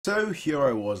So here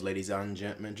I was, ladies and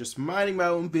gentlemen, just minding my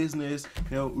own business,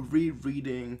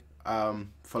 rereading,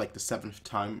 for like the seventh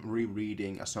time,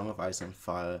 rereading A Song of Ice and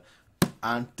Fire,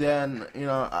 and then,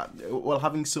 while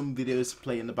having some videos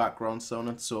play in the background, so on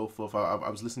and so forth.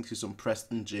 I was listening to some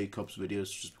Preston Jacobs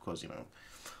videos just because,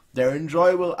 they're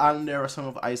enjoyable and they're A Song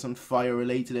of Ice and Fire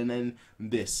related, and then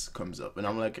this comes up, and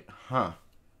I'm like, huh,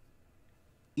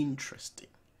 interesting.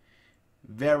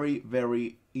 Very,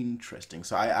 very interesting.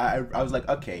 So I was like,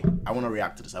 okay, I want to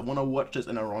react to this. I want to watch this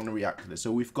and I want to react to this.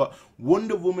 So we've got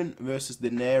Wonder Woman versus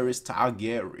Daenerys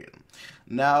Targaryen.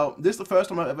 Now, this is the first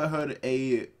time I've ever heard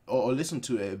or listened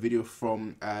to a video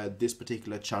from this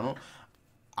particular channel.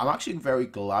 I'm actually very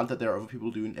glad that there are other people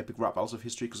doing epic rap battles of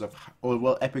history because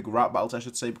epic rap battles I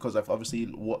should say, because I've obviously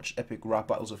watched epic rap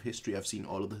battles of history. I've seen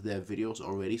all of their videos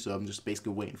already, so I'm just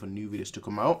basically waiting for new videos to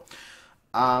come out.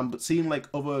 But seeing like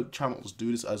other channels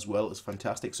do this as well is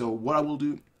fantastic. So what I will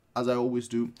do, as I always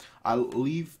do, I'll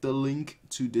leave the link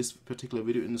to this particular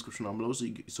video in the description down below,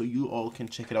 so you all can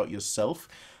check it out yourself.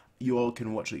 You all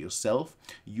can watch it yourself.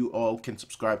 You all can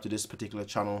subscribe to this particular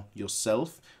channel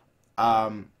yourself.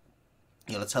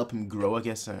 Let's help him grow, I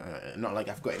guess. Not like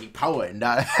I've got any power in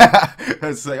that.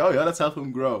 It's like, oh yeah, let's help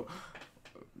him grow.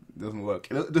 It doesn't work.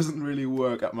 It doesn't really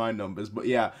work at my numbers. But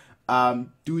yeah,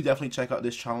 do definitely check out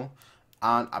this channel.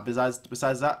 And besides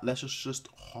that, let's just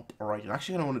hop right in.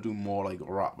 Actually, I don't want to do more like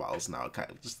rap battles now.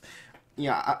 Kind of just,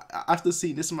 yeah. After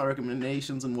seeing this in my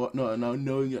recommendations and whatnot, and now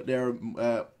knowing that there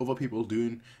are other people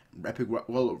doing epic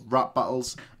rap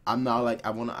battles, I'm now like, I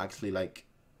want to actually like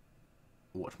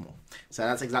watch more. So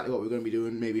that's exactly what we're going to be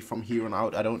doing. Maybe from here on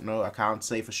out, I don't know. I can't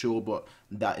say for sure, but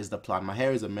that is the plan. My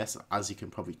hair is a mess, as you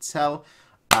can probably tell.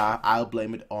 I'll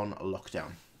blame it on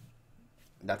lockdown.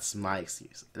 That's my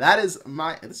excuse. That is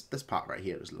my... This part right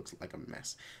here just looks like a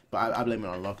mess. But I blame it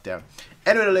on lockdown.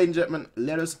 Anyway, ladies and gentlemen,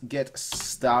 let us get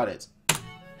started.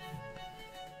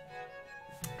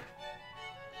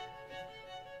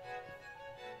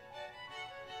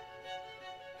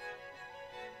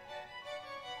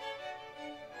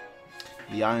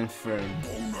 The Iron Throne.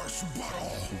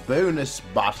 Bonus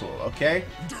battle, okay?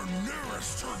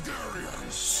 Daenerys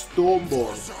Targaryen.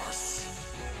 Stormborn.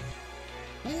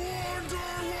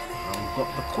 I've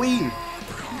got the Queen.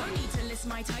 No need to list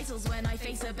my titles when I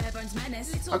face a bare-bones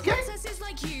menace. Little Okay. princesses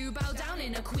like you bow down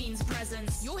in a queen's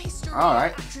presence. Your history All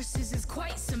right. of actresses is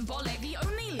quite symbolic. The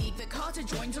only league that Carter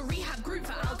joined a rehab group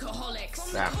for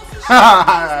alcoholics. Damn.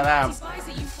 Damn. Spies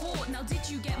that you fought. Now did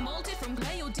you get molded from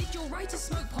clay or did your writer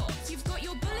smoke pots? You've got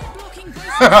your bullet blocking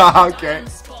Okay.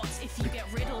 spots. If you get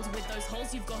riddled with those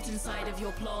holes you've got inside of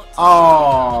your plot. Oh,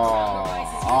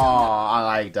 I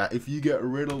like that. If you get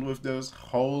riddled with those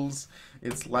holes,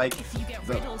 it's like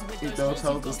those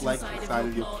holes is like inside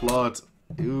of your plot.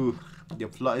 Ooh, your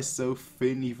plot is so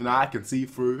thin, even I can see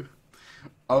through.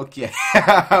 Okay,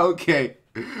 okay.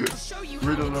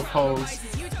 Riddled of holes.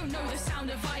 You don't know the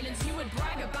sound of violence. You would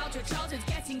brag about your childhood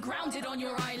getting grounded on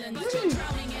your island. But you're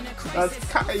drowning in a crisis.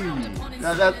 That's kind.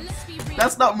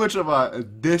 That's not much of a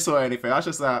diss or anything. That's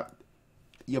just that.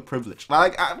 You're privileged.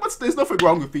 Like, there's nothing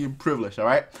wrong with being privileged, all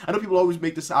right? I know people always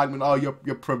make this argument, oh,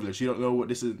 you're privileged, you don't know what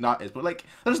this is and that is, but like,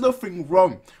 there's nothing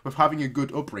wrong with having a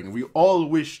good upbringing. We all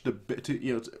wish to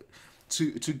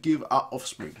give our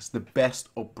offspring the best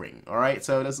upbringing, all right?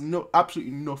 So there's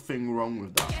absolutely nothing wrong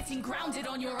with that. Getting grounded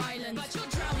on your island, but you're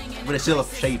drowning in But it's still a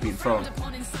shaping throne.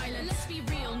 Let's be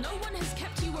real, no one has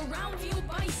kept you around for your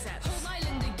biceps. Whole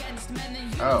island against men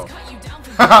and humans Oh. cut you down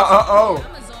for Oh.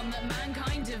 Amazon that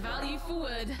mankind to value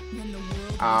forward. Then the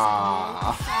world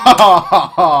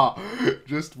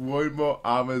just one more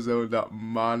Amazon that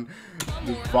man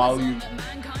the value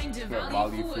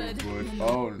forward.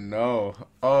 Oh no.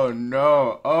 Oh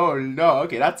no. Oh no.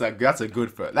 Okay, that's a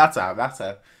good first. That's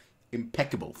a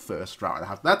impeccable first round.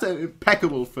 That's an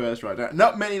impeccable first round.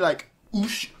 Not many like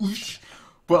oosh oosh.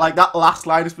 But like that last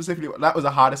line specifically, that was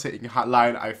the hardest hitting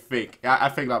line, I think. I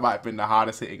think that might have been the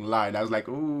hardest hitting line. I was like,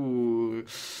 ooh,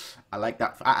 I like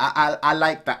that. I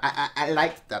like that. I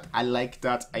like that. I like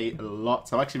that a lot.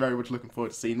 So I'm actually very much looking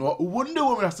forward to seeing what Wonder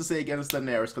Woman has to say against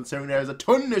Daenerys, considering there is a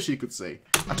ton that she could say.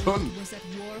 A ton.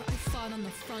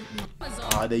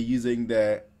 They're using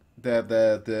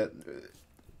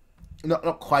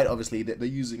not quite obviously. They're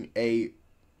using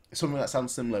something that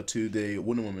sounds similar to the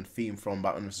Wonder Woman theme from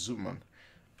Batman vs Superman.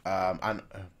 And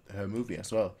her movie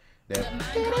as well.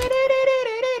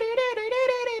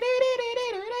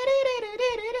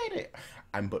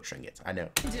 I'm butchering it. I know.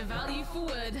 To value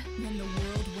forward. When the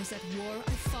world was at war,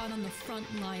 I fought on the front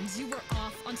lines. You were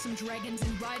off on some dragons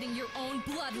and riding your own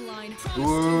bloodline.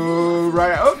 Ooh,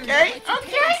 right. Okay.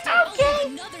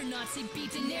 Another Nazi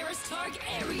beat Daenerys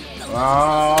Targaryen.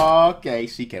 Okay,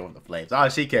 she came with the flames. Oh,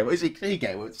 she came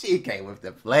with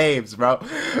the flames, bro.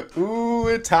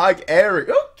 Ooh, Targaryen.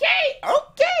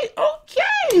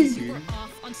 You were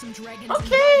off on some dragons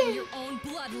and riding your own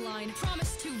bloodline.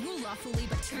 Promised to rule lawfully,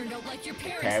 but turned out like your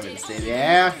parents did.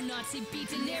 Yeah. Another Nazi beat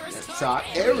Daenerys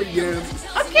Targaryen.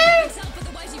 Okay.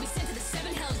 Otherwise, you was sent to the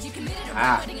seven hells. You committed a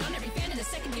wedding on every fan in the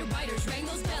second year writers rang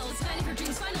those bells. Nine of your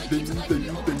dreams finally came to life.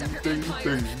 You opened up your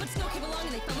empire, but snow came along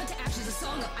and they fell into ashes. A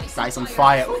song of ice on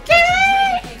fire.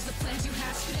 Okay.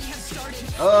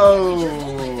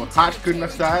 Oh, Hot couldn't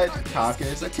have started.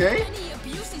 Caucus. Okay. Any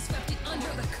abuse, he swept it under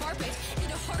the carpet.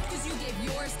 Hit a heart 'cause you gave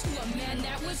yours to a man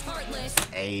that was heartless.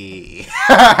 Hey,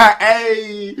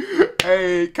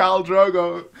 hey, Khal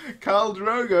Drogo,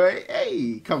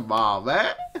 hey, come on,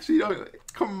 man. She don't.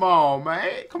 Come on,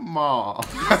 man. Come on.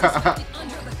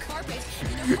 Under the carpet.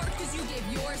 Hit a heart 'cause you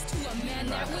gave yours to a man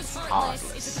that was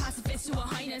heartless. It's a pacifist to a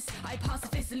highness. I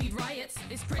pacifist and lead riots.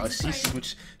 This Oh, prince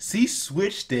she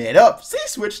switched it up. She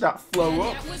switched that flow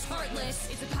up. that was heartless.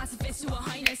 It's a pacifist to a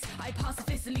highness. I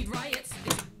pacifist and lead riots.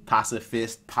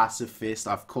 Pacifist,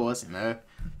 of course, not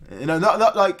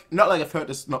like I've heard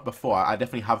this not before. I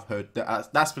definitely have heard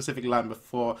that specific line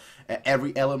before.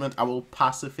 Every element, I will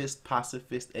pacifist.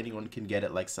 Anyone can get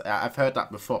it. Like, I've heard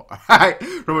that before.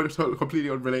 From a completely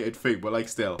unrelated thing, but like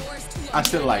still, I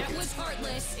still like it. It's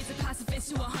a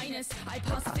pacifist to a highness. I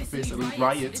pacifist and and lead riot.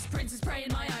 riots. This prince is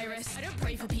praying my iris. I don't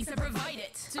pray for peace, I provide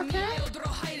it. To me, I odor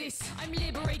Iris. I'm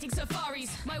liberating safaris.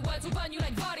 My words will burn you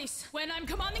like Varys. When I'm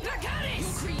commanding Dracarys.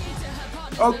 Your creator had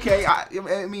partners. Okay,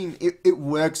 I mean, it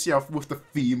works, yeah, with the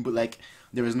theme, but like,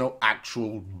 there is no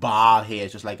actual bar here.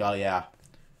 It's just like, oh yeah,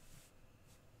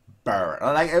 burn.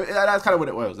 Like, that's kind of what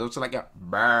it was. It was like a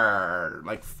burn,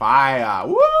 like fire.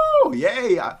 Woo!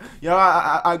 Yay!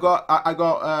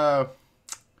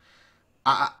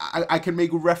 I can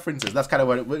make references. That's kind of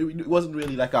what it wasn't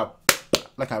really like a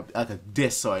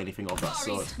diss or anything of that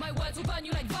sort. My words will burn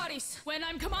you like Varys. When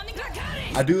I'm commanding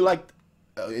Dracarys. I do like,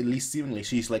 at least seemingly,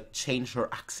 she's like changed her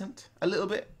accent a little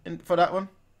bit for that one.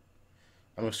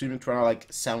 I'm assuming trying to like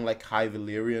sound like High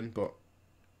Valyrian, but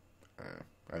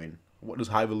I mean, what does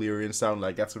High Valyrian sound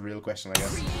like? That's a real question, I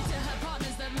guess. Creator had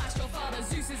partners that matched your father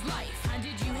Zeus's life.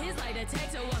 Handed you his lie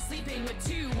detector while sleeping with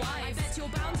two wives. I bet you're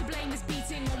bound to blame this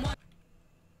beating on one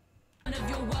of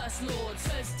your worst lords.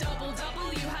 Cause double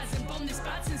W hasn't bombed this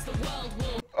bad since the World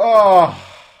War. Oh.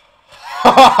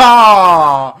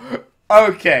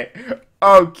 Okay.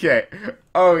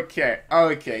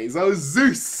 So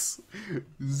Zeus.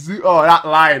 Oh, that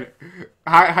line.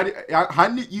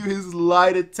 Handed you his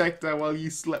lie detector while you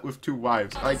slept with two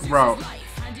wives. Like, bro.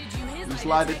 His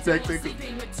lie detector.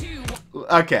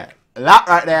 Okay. That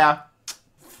right there.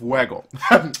 Fuego.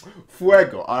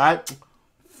 Fuego, alright?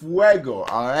 Fuego,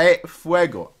 alright?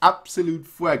 Fuego. Absolute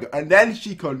fuego. And then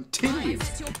she continues.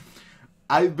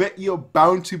 I bet you're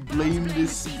bound to blame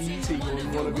this beating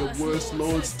on one of your worst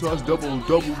lords to us double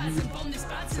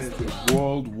since the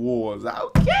World Wars.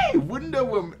 Okay, Wonder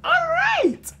Woman.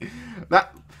 Alright.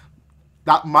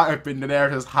 That might have been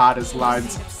Daenerys' hardest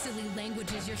lines. Silly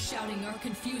languages you're shouting are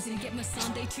confusing. Get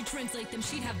Missandei to translate them,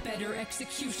 she'd have better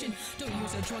execution. Don't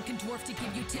use a drunken dwarf to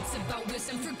give you tips about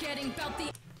wisdom. Forgetting about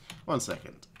the One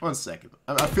second.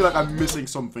 I feel like I'm missing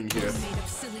something here. made up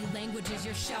silly languages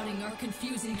you're shouting are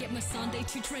confusing. Get Missandei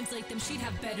to translate them, she'd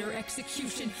have better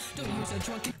execution. Don't use a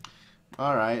drunken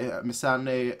Alright, Miss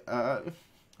Sande,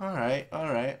 alright,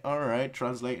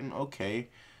 translating, okay.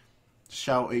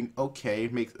 Shouting, okay,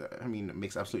 it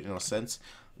makes absolutely no sense.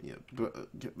 Yeah, but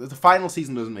the final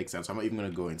season doesn't make sense, so I'm not even going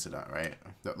to go into that, right?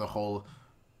 The whole,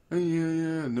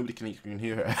 yeah, nobody can even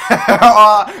hear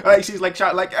her. Like, she's like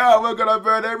shouting, like, oh, we're gonna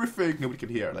burn everything. Nobody can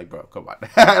hear her, like, bro, come on.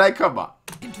 Like, come on.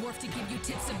 dwarf to give you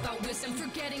tips about wisdom.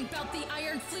 Forgetting about the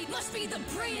Iron Fleet must be the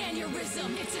brain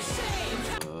aneurysm. It's a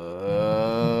shame.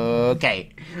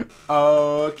 Okay.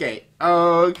 Now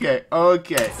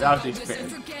she's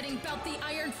spitting.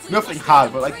 Nothing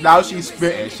hard, but like now she's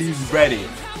spitting. She's ready.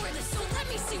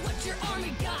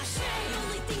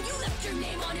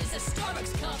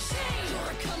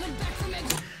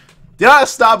 You know that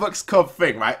Starbucks cup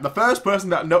thing, right? The first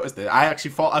person that noticed it, I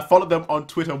followed them on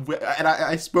Twitter, and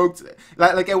I spoke to,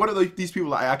 like one of these people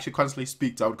that I actually constantly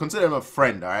speak to. I would consider him a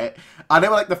friend, alright? And they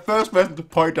were like the first person to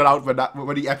point it out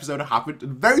when the episode happened. The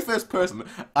very first person,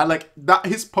 and like that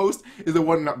his post is the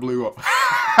one that blew up.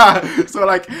 So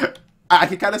like, I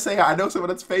can kind of say I know someone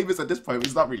that's famous at this point, but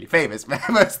he's not really famous, man.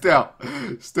 But still,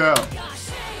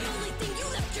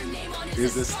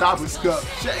 is the established cut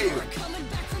shame?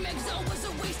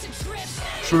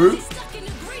 True.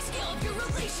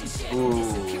 Ooh.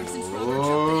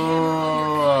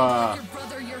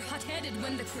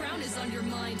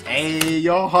 Hey,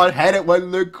 you're hot-headed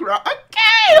when the crown.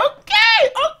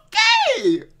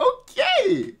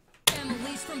 Okay.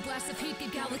 Families from blasts of hate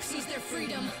gave galaxies their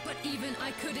freedom, but even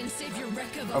I couldn't save your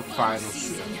wreck of A a final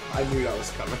season. season. I knew that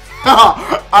was coming.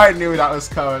 I knew that was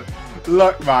coming.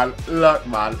 Look, man.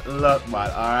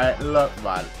 Alright, look,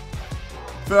 man.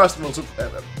 First of all,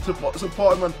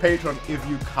 support him on Patreon if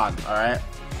you can, alright?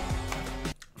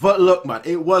 But look, man,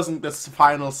 it wasn't this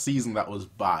final season that was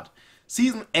bad.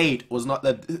 Season 8 was not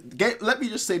that. Let me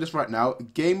just say this right now.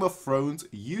 Game of Thrones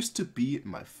used to be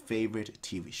my favorite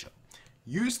TV show.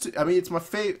 I mean, it's my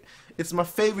favorite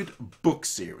book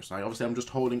series. Now, obviously, I'm just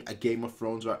holding a Game of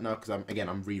Thrones right now because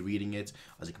I'm rereading it,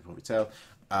 as you can probably tell,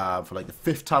 for like the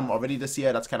 5th time already this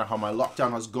year. That's kind of how my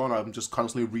lockdown has gone. I'm just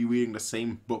constantly rereading the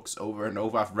same books over and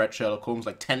over. I've read Sherlock Holmes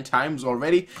like 10 times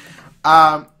already.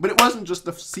 But it wasn't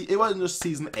just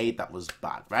season 8 that was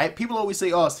bad, right? People always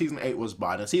say, "Oh, season 8 was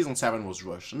bad and season 7 was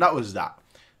rushed," and that was that.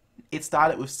 It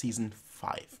started with season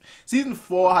 5. Season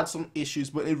 4 had some issues,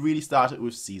 but it really started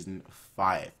with season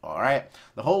 5, alright?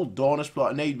 The whole Dornish plot,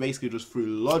 and they basically just threw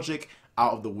logic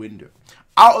out of the window.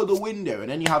 And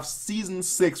then you have season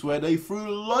 6, where they threw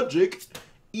logic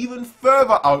even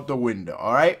further out the window,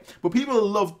 alright? But people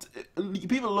loved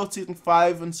season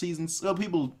 5 and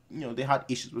people, they had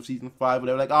issues with season 5, but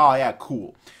they were like, "Oh, yeah,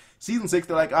 cool." Season 6,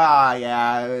 they're like,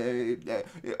 yeah,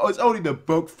 it's only the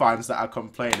book fans that are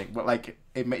complaining, but like,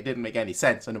 it didn't make any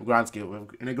sense in the grand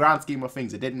scheme of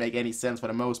things. It didn't make any sense for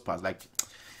the most part. Like,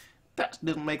 that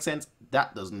doesn't make sense.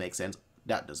 That doesn't make sense.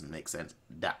 That doesn't make sense.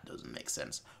 That doesn't make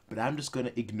sense. But I'm just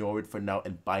gonna ignore it for now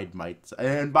and bide my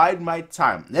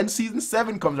time. Then season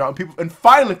 7 comes out, and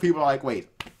finally people are like, "Wait,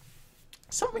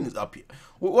 something is up here.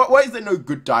 Why is there no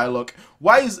good dialogue?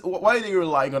 Why are they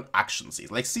relying on action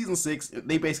scenes?" Like season 6,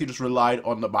 they basically just relied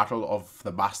on the Battle of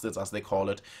the Bastards, as they call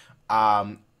it.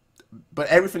 But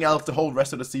everything else, the whole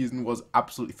rest of the season was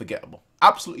absolutely forgettable.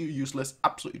 Absolutely useless,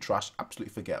 absolutely trash,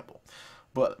 absolutely forgettable.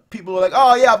 But people were like,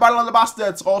 "Oh yeah, Battle of the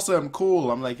Bastards, awesome,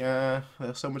 cool." I'm like,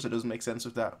 there's so much that doesn't make sense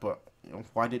with that. But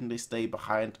why didn't they stay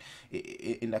behind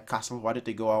in that castle? Why did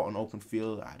they go out on open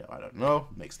field? I don't know.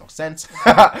 Makes no sense.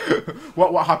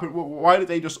 What happened? Why did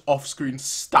they just off-screen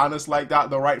Stannis like that,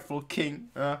 the rightful king?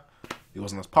 He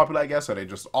wasn't as popular, I guess, so they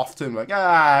just offed him like,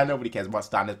 nobody cares about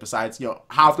Stannis besides,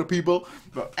 half the people.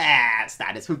 But,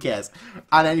 Stannis, who cares?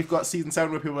 And then you've got season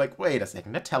 7 where people are like, "Wait a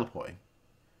second, they're teleporting."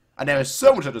 And there is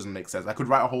so much that doesn't make sense. I could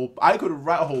write a whole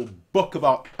book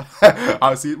about. We're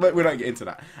not getting into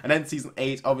that. And then season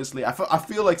 8, obviously, I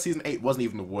feel like season 8 wasn't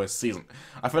even the worst season.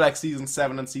 I feel like season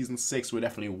 7 and season 6 were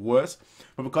definitely worse.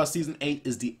 But because season 8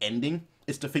 is the ending,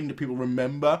 it's the thing that people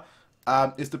remember.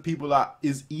 It's the people that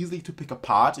is easy to pick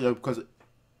apart, because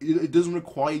it doesn't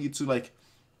require you to, like,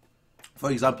 for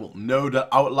example, know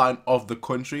the outline of the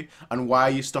country and why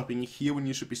are you stopping here when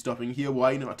you should be stopping here? Why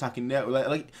are you not attacking there?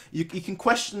 Like you can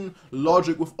question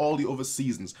logic with all the other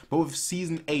seasons, but with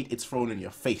season 8, it's thrown in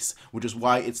your face, which is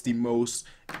why it's the most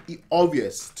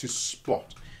obvious to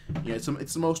spot. It's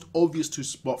the most obvious to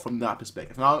spot from that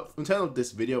perspective. Now, in terms of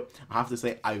this video, I have to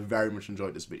say I very much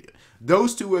enjoyed this video.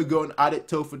 Those two were going at it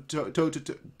toe to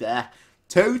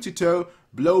toe,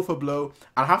 blow for blow.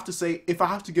 And I have to say, if I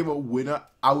have to give a winner,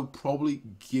 I would probably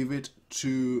give it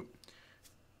to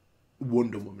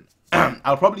Wonder Woman.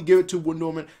 I'll probably give it to Wonder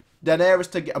Woman. Daenerys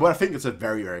Targaryen, but I think it's a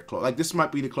very, very close. Like, this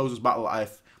might be the closest battle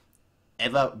I've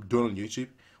ever done on YouTube,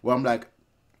 where I'm like,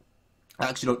 I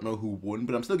actually don't know who won,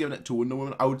 but I'm still giving it to Wonder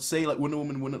Woman. I would say like Wonder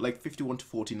Woman won at like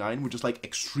 51-49, which is like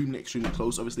extremely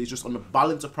close. Obviously, it's just on the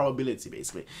balance of probability,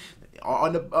 basically,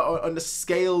 on the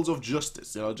scales of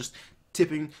justice. Just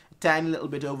tipping a tiny little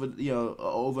bit over,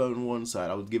 over on one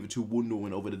side. I would give it to Wonder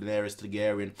Woman over the Daenerys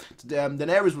Targaryen.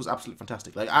 Daenerys was absolutely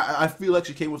fantastic. Like I feel like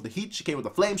she came with the heat, she came with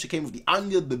the flame, she came with the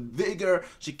anger, the vigor,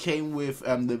 she came with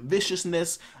the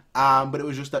viciousness. But it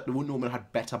was just that the Wonder Woman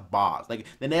had better bars. Like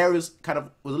Daenerys kind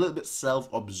of was a little bit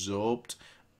self-absorbed,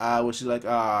 where she's like,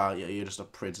 yeah, you're just a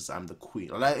princess, I'm the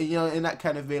queen. Like, in that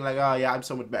kind of vein, like, yeah, I'm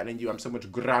so much better than you, I'm so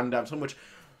much grander, I'm so much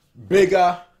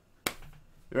bigger.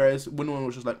 Whereas Wonder Woman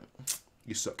was just like,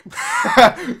 you suck.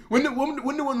 Wonder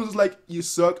Woman was like, you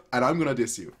suck, and I'm gonna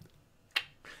diss you.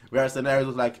 Whereas Daenerys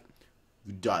was like,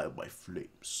 you die by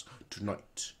flames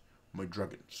tonight. My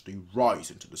dragons, they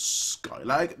rise into the sky.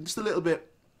 Like, just a little bit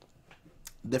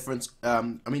difference.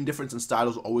 Difference in style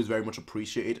was always very much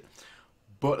appreciated.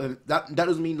 But that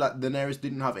doesn't mean like Daenerys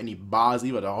didn't have any bars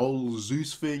either. The whole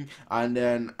Zeus thing, and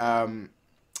then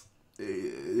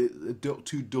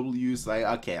 2 W's, like,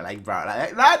 okay, like, bro,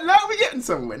 like, now we're getting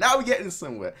somewhere. Now we're getting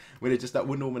somewhere. When it's just that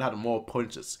Wonder Woman had more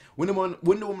punches. Wonder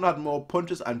Woman had more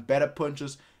punches and better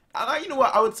punches. And you know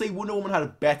what? I would say Wonder Woman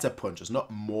had better punches, not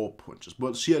more punches,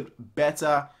 but she had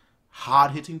better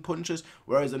hard-hitting punches,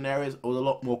 whereas Daenerys was a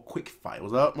lot more quick fire. It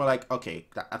was a lot more like, okay,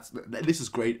 this is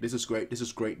great, this is great, this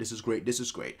is great, this is great, this is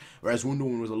great. Whereas Wonder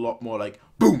Woman was a lot more like,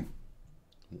 boom,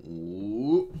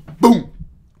 ooh, boom,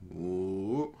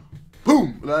 ooh,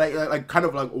 boom, like kind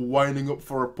of like winding up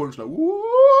for a punch, like, woo,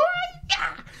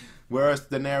 yeah. Whereas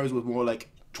Daenerys was more like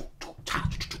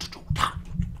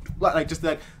just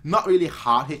like not really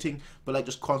hard hitting, but like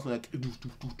just constantly like,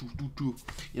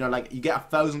 you know, like you get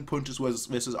 1,000 punches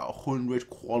versus 100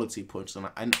 quality punches,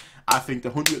 and I think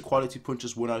the 100 quality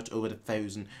punches won out over the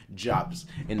 1,000 jabs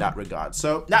in that regard.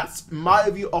 So that's my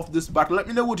view of this battle. Let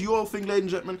me know what you all think, ladies and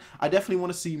gentlemen. I definitely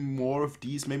want to see more of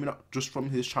these, maybe not just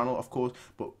from his channel, of course,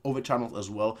 but other channels as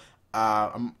well.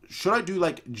 Should I do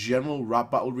like general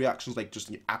rap battle reactions, like just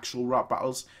the actual rap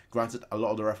battles? Granted, a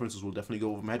lot of the references will definitely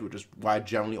go over my head, which is why I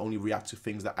generally only react to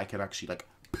things that I can actually like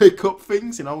pick up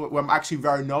things, you know, where I'm actually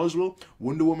very knowledgeable.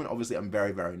 Wonder Woman, obviously, I'm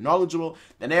very, very knowledgeable.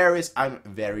 Daenerys, I'm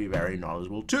very, very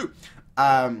knowledgeable too.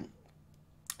 But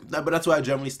that's why I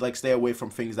generally like stay away from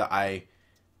things that I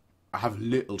have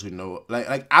little to no,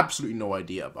 like absolutely no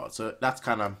idea about. So that's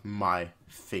kind of my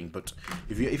thing. But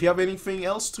if you have anything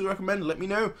else to recommend, let me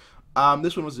know.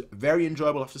 This one was very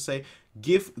enjoyable, I have to say.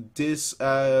 Give this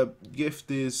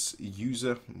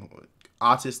user,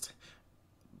 artist,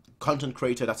 content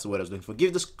creator, that's the word I was looking for.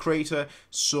 Give this creator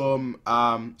some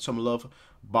love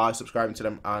by subscribing to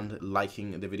them and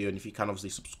liking the video. And if you can, obviously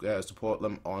support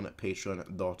them on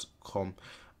patreon.com.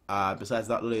 Besides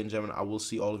that, ladies and gentlemen, I will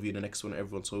see all of you in the next one,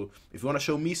 everyone. So if you want to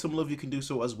show me some love, you can do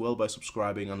so as well by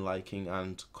subscribing and liking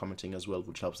and commenting as well,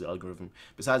 which helps the algorithm.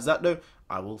 Besides that, though,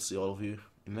 I will see all of you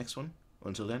in the next one.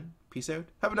 Until then, peace out,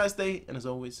 have a nice day, and as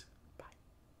always,